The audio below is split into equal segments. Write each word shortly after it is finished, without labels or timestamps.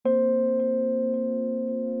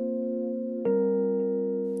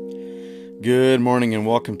Good morning and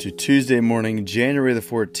welcome to Tuesday morning, January the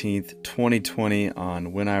 14th, 2020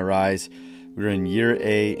 on When I Rise. We're in year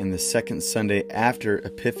A in the second Sunday after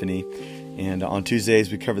Epiphany. And on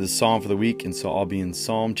Tuesdays we cover the Psalm for the week. And so I'll be in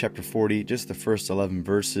Psalm chapter 40, just the first 11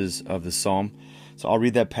 verses of the Psalm. So I'll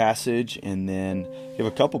read that passage and then give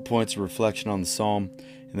a couple points of reflection on the Psalm.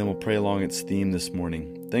 And then we'll pray along its theme this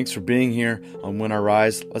morning. Thanks for being here on When I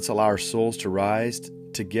Rise. Let's allow our souls to rise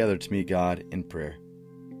together to meet God in prayer.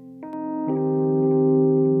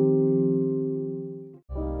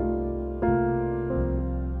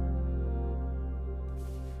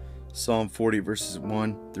 Psalm 40 verses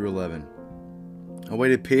 1 through 11. I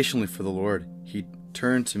waited patiently for the Lord. He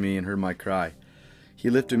turned to me and heard my cry. He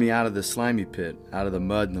lifted me out of the slimy pit, out of the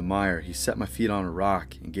mud and the mire. He set my feet on a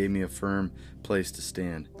rock and gave me a firm place to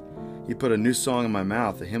stand. He put a new song in my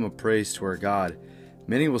mouth, a hymn of praise to our God.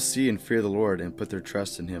 Many will see and fear the Lord and put their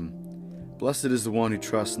trust in him. Blessed is the one who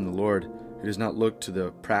trusts in the Lord, who does not look to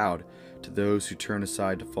the proud, to those who turn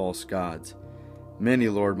aside to false gods. Many,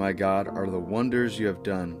 Lord my God, are the wonders you have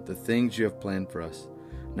done, the things you have planned for us.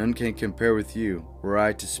 None can compare with you. Were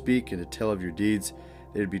I to speak and to tell of your deeds,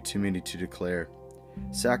 they would be too many to declare.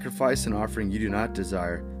 Sacrifice and offering you do not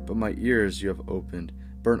desire, but my ears you have opened.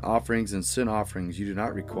 Burnt offerings and sin offerings you do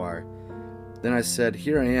not require. Then I said,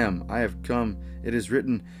 Here I am, I have come. It is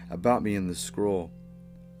written about me in the scroll.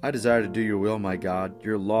 I desire to do your will, my God.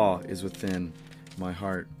 Your law is within my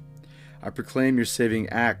heart. I proclaim your saving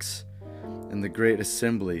acts in the great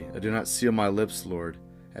assembly. I do not seal my lips, Lord,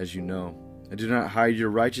 as you know. I do not hide your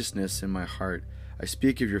righteousness in my heart. I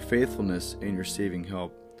speak of your faithfulness and your saving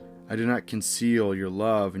help. I do not conceal your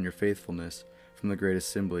love and your faithfulness from the great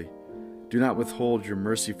assembly. Do not withhold your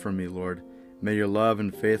mercy from me, Lord. May your love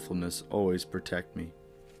and faithfulness always protect me.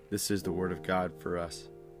 This is the word of God for us.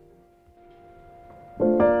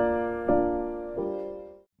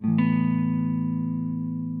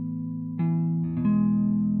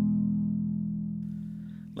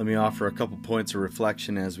 Let me offer a couple points of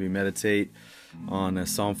reflection as we meditate on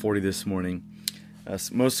Psalm 40 this morning.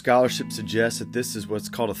 Most scholarship suggests that this is what's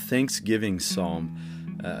called a thanksgiving psalm,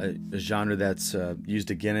 a genre that's used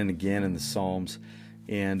again and again in the Psalms.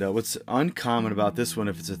 And what's uncommon about this one,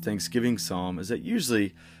 if it's a thanksgiving psalm, is that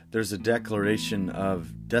usually there's a declaration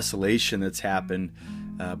of desolation that's happened,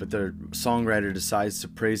 but the songwriter decides to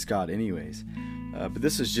praise God anyways. But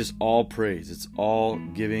this is just all praise. It's all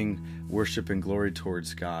giving worship and glory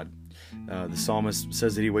towards God. The psalmist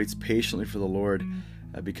says that he waits patiently for the Lord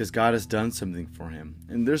because God has done something for him.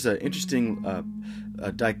 And there's an interesting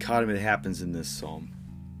dichotomy that happens in this psalm.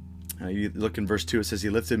 You look in verse 2, it says, He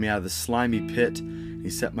lifted me out of the slimy pit. He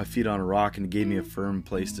set my feet on a rock and gave me a firm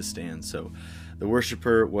place to stand. So the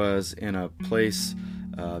worshiper was in a place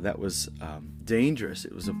that was dangerous.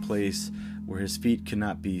 It was a place where his feet could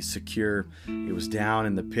not be secure. It was down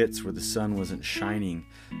in the pits where the sun wasn't shining.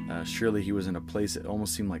 Surely he was in a place that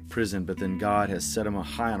almost seemed like prison, but then God has set him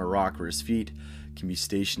high on a rock where his feet can be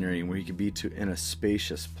stationary and where he can be in a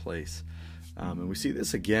spacious place. And we see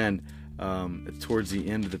this again towards the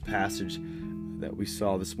end of the passage that we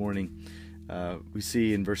saw this morning. We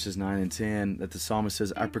see in verses 9 and 10 that the psalmist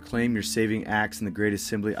says, I proclaim your saving acts in the great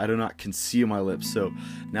assembly. I do not conceal my lips. So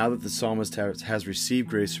now that the psalmist has received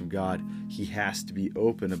grace from God, he has to be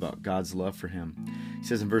open about God's love for him. He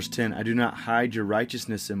says in verse 10, I do not hide your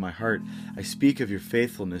righteousness in my heart. I speak of your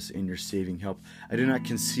faithfulness in your saving help. I do not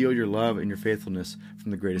conceal your love and your faithfulness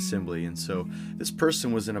from the great assembly. And so this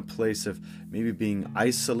person was in a place of maybe being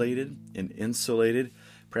isolated and insulated,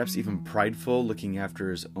 perhaps even prideful, looking after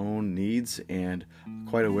his own needs and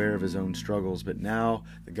quite aware of his own struggles. But now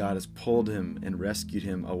that God has pulled him and rescued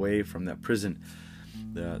him away from that prison,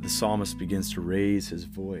 the psalmist begins to raise his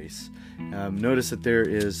voice. Notice that there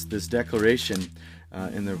is this declaration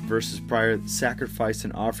in the verses prior, sacrifice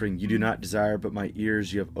and offering you do not desire, but my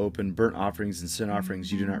ears you have opened. Burnt offerings and sin offerings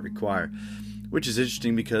you do not require. Which is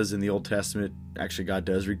interesting because in the Old Testament, actually God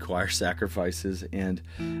does require sacrifices, and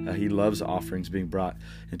he loves offerings being brought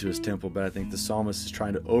into his temple. But I think the psalmist is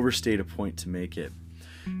trying to overstate a point to make it.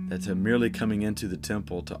 That merely coming into the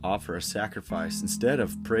temple to offer a sacrifice instead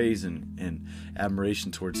of praise and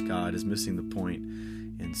admiration towards God is missing the point.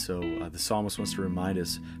 And so the psalmist wants to remind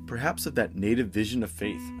us perhaps of that native vision of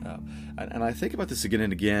faith. And I think about this again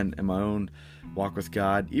and again in my own walk with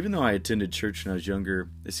God. Even though I attended church when I was younger,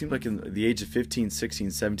 it seemed like in the age of 15,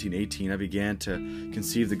 16, 17, 18, I began to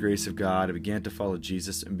conceive the grace of God. I began to follow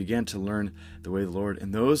Jesus and began to learn the way of the Lord.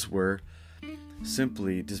 And those were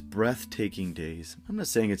simply just breathtaking days. I'm not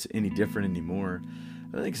saying it's any different anymore.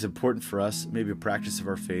 I think it's important for us, maybe a practice of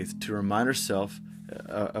our faith, to remind ourselves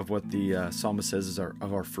of what the psalmist says is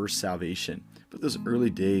of our first salvation. But those early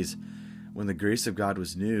days when the grace of God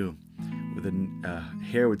was new, with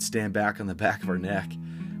hair would stand back on the back of our neck,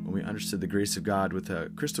 when we understood the grace of God with a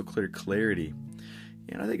crystal clear clarity.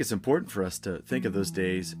 And I think it's important for us to think of those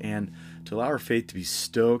days and to allow our faith to be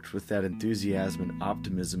stoked with that enthusiasm and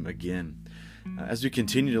optimism again. As we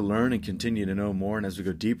continue to learn and continue to know more, and as we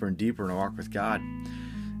go deeper and deeper in our walk with God,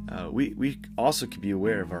 we also can be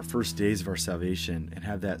aware of our first days of our salvation and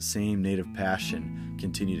have that same native passion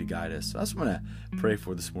continue to guide us. So that's what I'm going to pray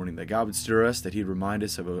for this morning, that God would stir us, that He'd remind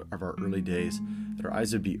us of our early days, that our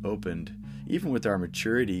eyes would be opened, even with our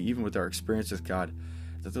maturity, even with our experience with God,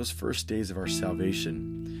 that those first days of our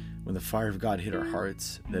salvation, when the fire of God hit our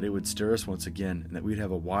hearts, that it would stir us once again, and that we'd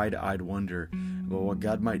have a wide-eyed wonder about what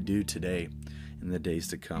God might do today and the days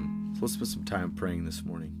to come. So let's spend some time praying this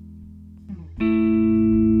morning.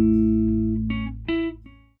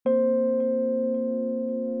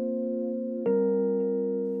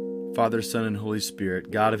 Father, Son, and Holy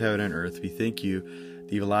Spirit, God of heaven and earth, we thank you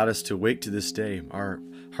that you've allowed us to wake to this day. Our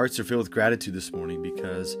hearts are filled with gratitude this morning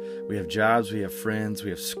because we have jobs, we have friends, we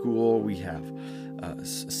have school, we have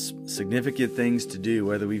significant things to do,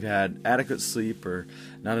 whether we've had adequate sleep or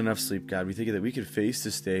not enough sleep. God, we thank you that we could face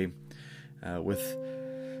this day with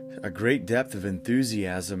a great depth of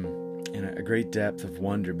enthusiasm and a great depth of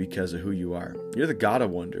wonder because of who you are. You're the God of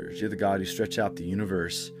wonders. You're the God who stretched out the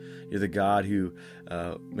universe. You're the God who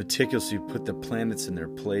meticulously put the planets in their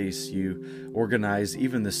place. You organize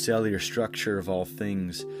even the cellular structure of all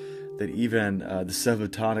things, that even the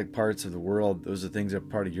subatomic parts of the world, those are things that are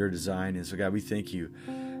part of your design. And so, God, we thank you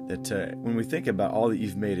that when we think about all that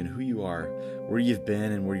you've made and who you are, where you've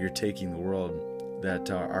been and where you're taking the world, that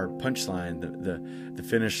our punchline, the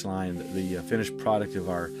finish line, the finished product of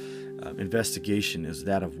our investigation is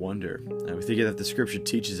that of wonder. And we think that the Scripture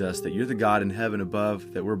teaches us that you're the God in heaven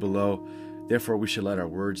above, that we're below. Therefore, we should let our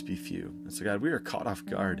words be few. And so, God, we are caught off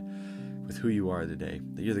guard with who you are today,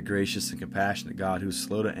 that you're the gracious and compassionate God who's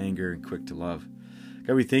slow to anger and quick to love.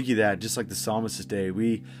 God, we thank you that, just like the psalmist this day,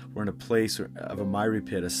 we were in a place of a miry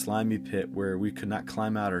pit, a slimy pit where we could not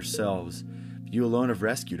climb out ourselves. You alone have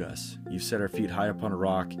rescued us. You've set our feet high upon a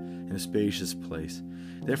rock in a spacious place.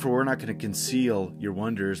 Therefore, we're not going to conceal your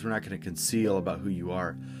wonders. We're not going to conceal about who you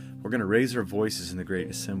are. We're going to raise our voices in the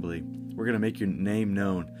great assembly. We're going to make your name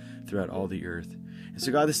known throughout all the earth. And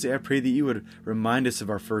so, God, this day I pray that you would remind us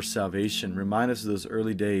of our first salvation. Remind us of those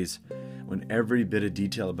early days when every bit of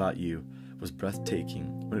detail about you was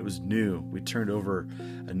breathtaking. When it was new, we turned over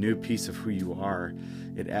a new piece of who you are.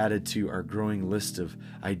 It added to our growing list of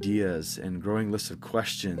ideas and growing list of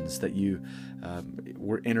questions that you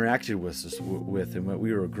were interacted with us with, and what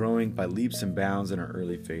we were growing by leaps and bounds in our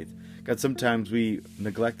early faith. God, sometimes we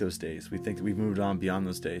neglect those days. We think that we've moved on beyond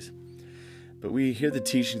those days. But we hear the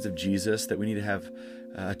teachings of Jesus that we need to have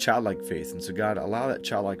a childlike faith. And so, God, allow that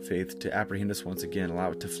childlike faith to apprehend us once again.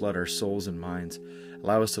 Allow it to flood our souls and minds.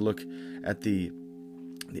 Allow us to look at the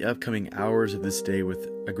upcoming hours of this day with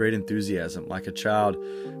a great enthusiasm, like a child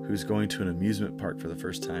who's going to an amusement park for the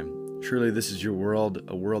first time. Truly, this is your world,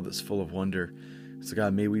 a world that's full of wonder. So,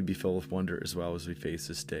 God, may we be filled with wonder as well as we face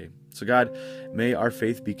this day. So, God, may our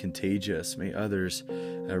faith be contagious. May others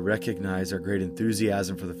recognize our great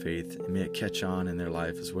enthusiasm for the faith, and may it catch on in their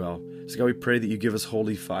life as well. So, God, we pray that you give us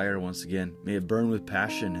holy fire once again. May it burn with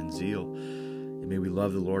passion and zeal. And may we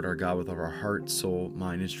love the Lord our God with all our heart, soul,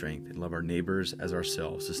 mind, and strength, and love our neighbors as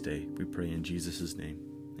ourselves this day. We pray in Jesus' name.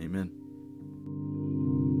 Amen.